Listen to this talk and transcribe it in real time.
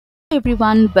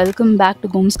Everyone, welcome back to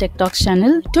goms Tech Talks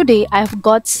channel. Today I've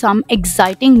got some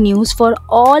exciting news for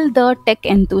all the tech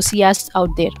enthusiasts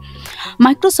out there.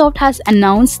 Microsoft has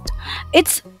announced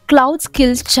its Cloud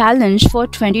Skills Challenge for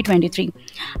 2023,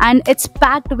 and it's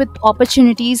packed with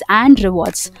opportunities and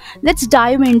rewards. Let's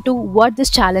dive into what this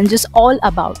challenge is all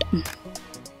about.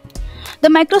 The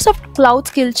Microsoft Cloud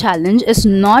Skill Challenge is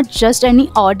not just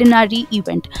any ordinary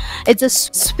event. It's a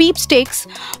sweepstakes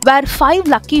where 5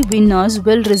 lucky winners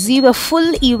will receive a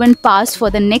full event pass for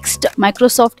the next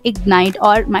Microsoft Ignite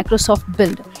or Microsoft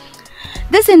Build.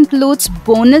 This includes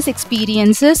bonus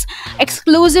experiences,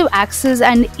 exclusive access,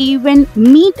 and even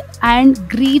meet and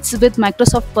greets with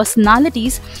Microsoft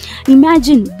personalities.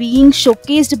 Imagine being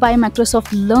showcased by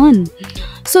Microsoft Learn.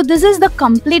 So this is the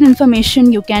complete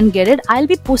information. You can get it. I'll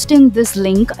be posting this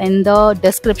link in the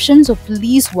description, so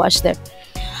please watch that.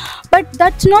 But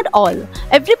that's not all.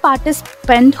 Every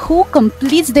participant who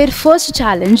completes their first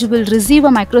challenge will receive a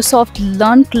Microsoft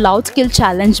Learn Cloud Skill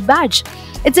Challenge badge.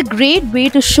 It's a great way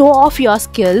to show off your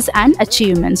skills and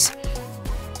achievements.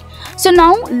 So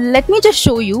now let me just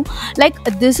show you, like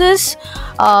this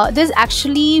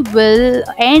actually will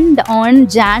end on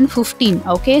Jan 15.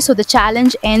 Okay, so the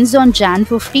challenge ends on Jan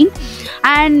 15,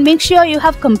 and make sure you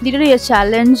have completed your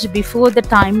challenge before the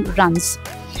time runs.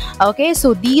 Okay,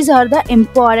 so these are the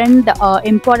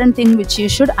important thing which you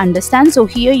should understand. So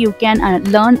here you can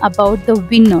learn about the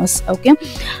winners. Okay,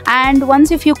 and once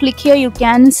if you click here, you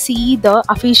can see the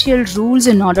official rules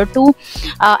in order to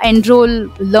enroll,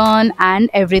 learn, and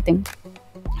everything.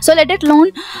 So let it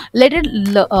load.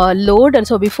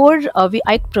 So before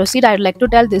I proceed, I'd like to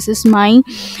tell you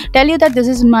that this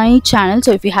is my channel.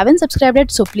 So if you haven't subscribed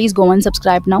yet, so please go and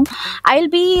subscribe now. I'll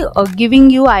be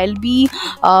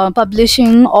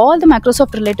publishing all the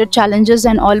Microsoft related challenges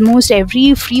and almost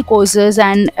every free courses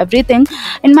and everything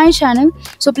in my channel.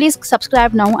 So please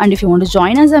subscribe now, and if you want to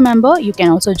join as a member, you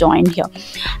can also join here.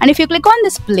 And if you click on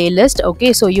this playlist,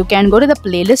 okay, so you can go to the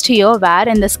playlist here, where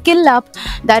in the skill up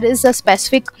there is a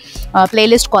specific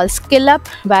playlist called Skill Up,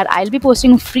 where I'll be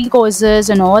posting free courses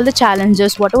and all the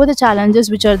challenges, whatever the challenges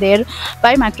which are there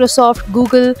by Microsoft,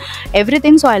 Google,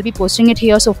 everything. So I'll be posting it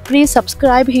here. So please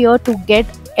subscribe here to get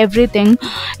everything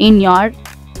in your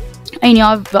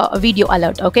video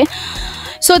alert. Okay.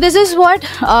 So this is what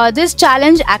this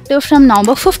challenge active from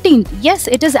November 15th. Yes,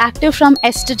 it is active from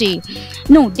yesterday.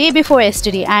 No, day before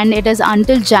yesterday, and it is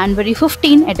until January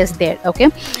 15. It is there.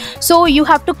 Okay, so you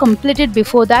have to complete it.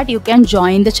 Before that, you can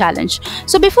join the challenge.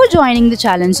 So before joining the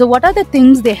challenge, so what are the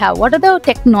things they have? What are the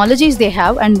technologies they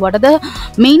have? And what are the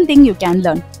main thing you can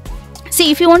learn? See,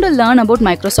 if you want to learn about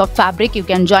Microsoft Fabric, you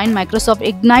can join Microsoft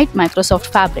Ignite, Microsoft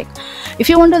Fabric. If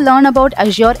you want to learn about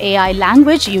Azure AI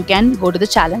language, you can go to the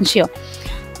challenge here.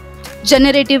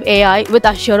 Generative AI with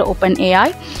Azure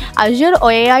OpenAI, Azure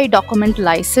AI Document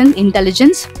License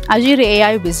Intelligence, Azure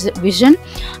AI Vision,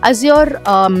 Azure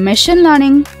Machine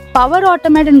Learning, Power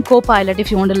Automate and CoPilot if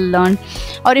you want to learn,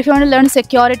 or if you want to learn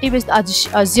security with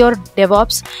Azure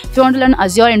DevOps, if you want to learn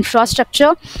Azure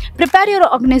Infrastructure, prepare your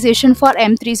organization for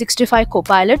M365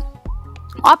 CoPilot,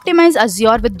 optimize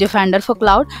Azure with Defender for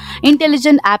Cloud,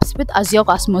 intelligent apps with Azure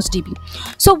Cosmos DB.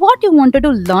 So what you wanted to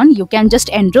learn, you can just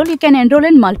enroll. You can enroll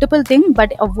in multiple things,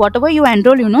 but whatever you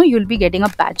enroll, you'll be getting a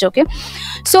badge. Okay,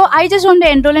 so I just want to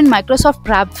enroll in Microsoft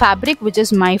Fabric, which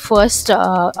is my first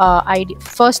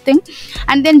thing,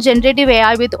 and then generative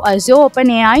AI with Azure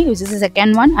OpenAI, which is the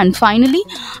second one, and finally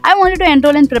I wanted to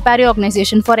enroll and prepare your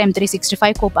organization for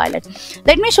M365 Copilot.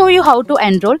 Let me show you how to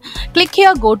enroll. Click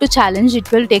here, go to challenge. It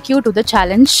will take you to the challenge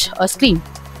screen.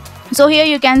 So here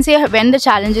you can see when the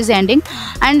challenge is ending,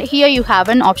 and here you have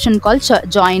an option called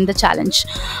join the challenge.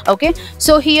 Okay,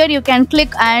 so here you can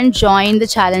click and join the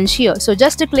challenge here. So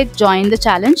just to click join the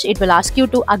challenge, it will ask you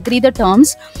to agree the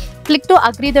terms. Click to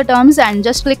agree the terms and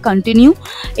just click continue.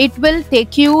 It will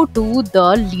take you to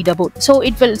the leaderboard. So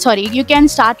you can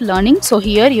start learning. So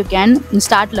here you can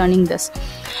start learning this.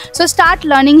 So start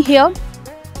learning here.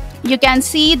 You can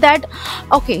see that,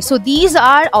 okay, so these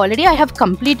are already I have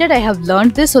completed. I have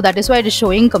learned this, so that is why it is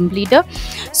showing completer.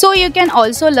 So you can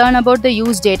also learn about the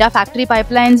use data factory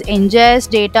pipelines, ingest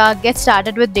data, get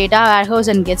started with data warehouse,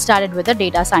 and get started with the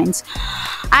data science.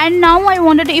 And now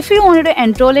if you wanted to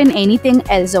enroll in anything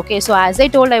else, okay, so as I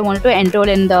told, I wanted to enroll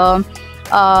in the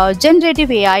generative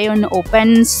AI on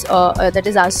that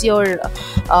is Azure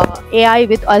AI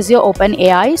with Azure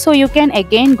OpenAI. So you can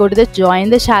again go to the join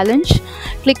the challenge.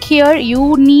 Click here.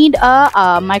 You need a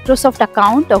Microsoft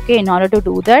account, okay, in order to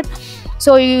do that.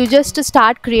 So you just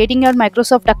start creating your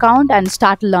Microsoft account and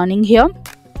start learning here.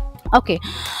 Okay,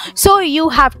 so you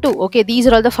have to, okay, these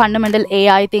are all the fundamental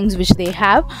AI things which they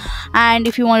have. And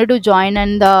if you wanted to join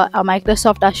in the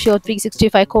Microsoft Azure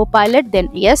 365 Copilot, then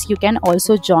yes, you can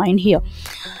also join here.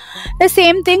 The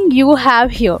same thing you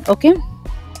have here. Okay,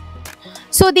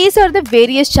 so these are the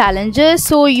various challenges.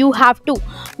 So you have to,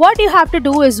 what you have to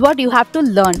do is what you have to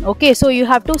learn. Okay, so you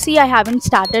have to see, I haven't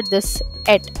started this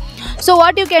yet. So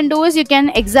what you can do is you can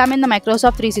examine the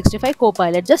Microsoft 365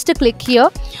 Copilot. Just to click here.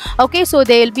 Okay, so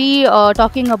they'll be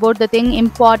talking about the thing,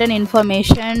 important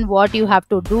information, what you have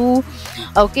to do.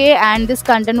 Okay, and this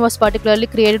content was particularly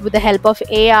created with the help of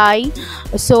AI.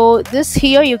 So this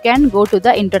here you can go to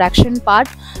the introduction part,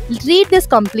 read this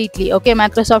completely. Okay,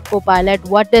 Microsoft Copilot,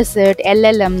 what is it,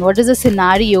 LLM, what is the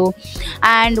scenario,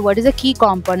 and what is the key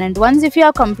component. Once if you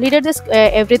have completed this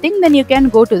everything, then you can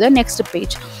go to the next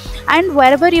page. And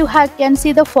wherever you can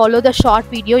see the follow the short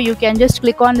video, you can just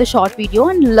click on the short video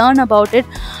and learn about it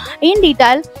in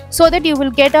detail, so that you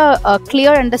will get a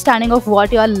clear understanding of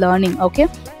what you are learning. Okay,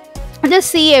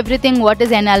 just see everything, what is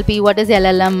NLP, what is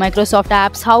LLM, Microsoft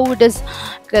apps, how it is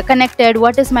connected,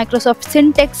 what is Microsoft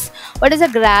syntax, what is a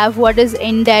graph, what is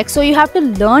index. So you have to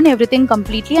learn everything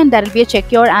completely, and there will be a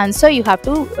check your answer. You have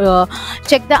to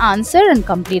check the answer and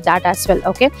complete that as well.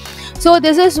 Okay, so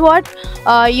this is what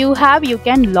you have. You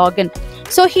can log in.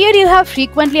 So here you have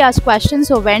frequently asked questions.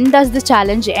 So when does the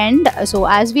challenge end? So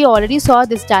as we already saw,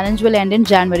 this challenge will end in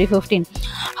January 15.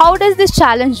 How does this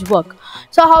challenge work?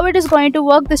 So how it is going to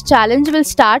work, this challenge will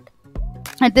start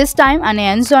at this time and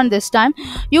ends on this time.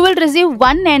 You will receive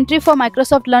one entry for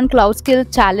Microsoft Learn Cloud Skill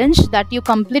Challenge that you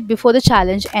complete before the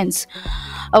challenge ends.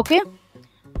 Okay,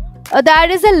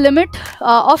 there is a limit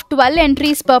of 12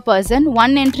 entries per person,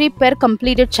 one entry per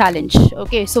completed challenge.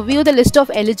 Okay, so view the list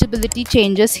of eligibility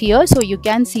changes here, so you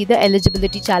can see the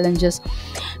eligibility challenges.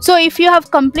 So if you have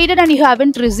completed and you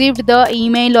haven't received the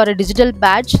email or a digital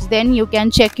badge, then you can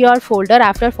check your folder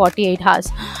after 48 hours.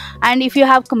 And if you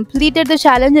have completed the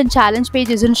challenge and challenge page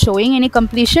isn't showing any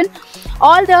completion,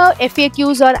 all the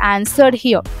FAQs are answered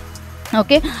here.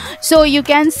 Okay, so you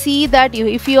can see that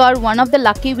if you are one of the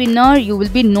lucky winner, you will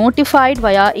be notified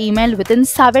via email within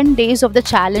 7 days of the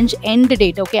challenge end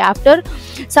date. Okay, after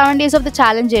 7 days of the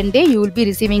challenge end day, you will be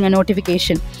receiving a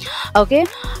notification. Okay,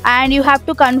 and you have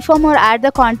to confirm or add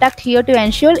the contact here to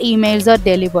ensure emails are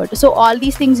delivered. So all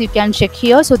these things you can check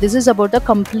here. So this is about the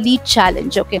complete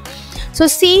challenge. Okay, so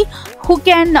see who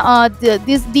can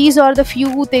these are the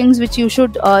few things which you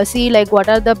should see, like what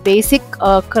are the basic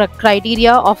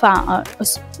criteria of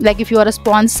like if you are a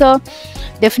sponsor,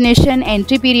 definition,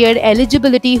 entry period,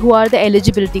 eligibility, who are the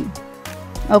eligibility.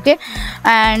 Okay,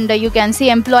 and you can see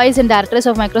employees and directors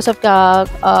of Microsoft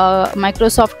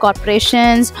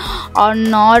corporations, or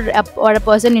not or a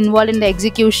person involved in the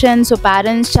execution, so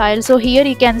parents, child. So here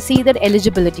you can see that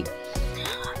eligibility.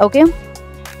 Okay,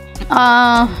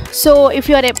 so if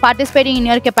you are participating in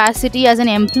your capacity as an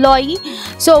employee,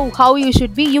 so how you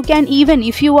should be, you can even,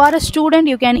 if you are a student,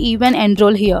 you can even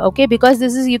enroll here. Okay, because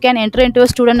this is, you can enter into a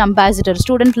student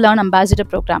learn ambassador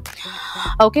program.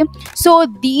 Okay, so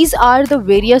these are the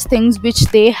various things which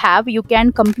they have. You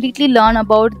can completely learn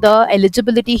about the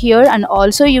eligibility here, and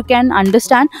also you can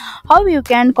understand how you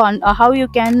can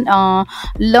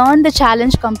learn the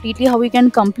challenge completely, how you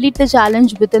can complete the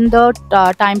challenge within the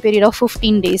time period of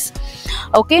 15 days.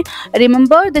 Okay,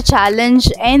 remember the challenge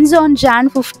ends on Jan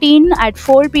 15 at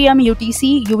 4 p.m.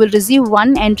 UTC. You will receive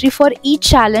one entry for each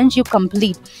challenge you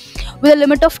complete, with a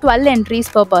limit of 12 entries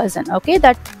per person. Okay,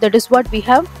 that is what we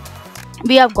have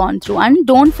gone through. And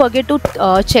don't forget to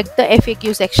check the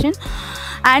FAQ section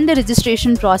and the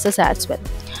registration process as well.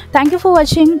 Thank you for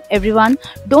watching, everyone.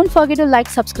 Don't forget to like,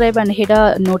 subscribe, and hit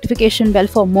a notification bell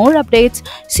for more updates.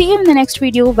 See you in the next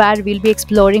video, where we'll be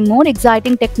exploring more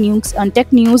exciting tech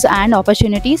news and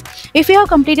opportunities. If you have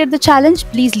completed the challenge,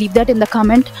 please leave that in the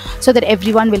comment so that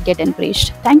everyone will get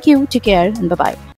encouraged. Thank you. Take care and bye-bye.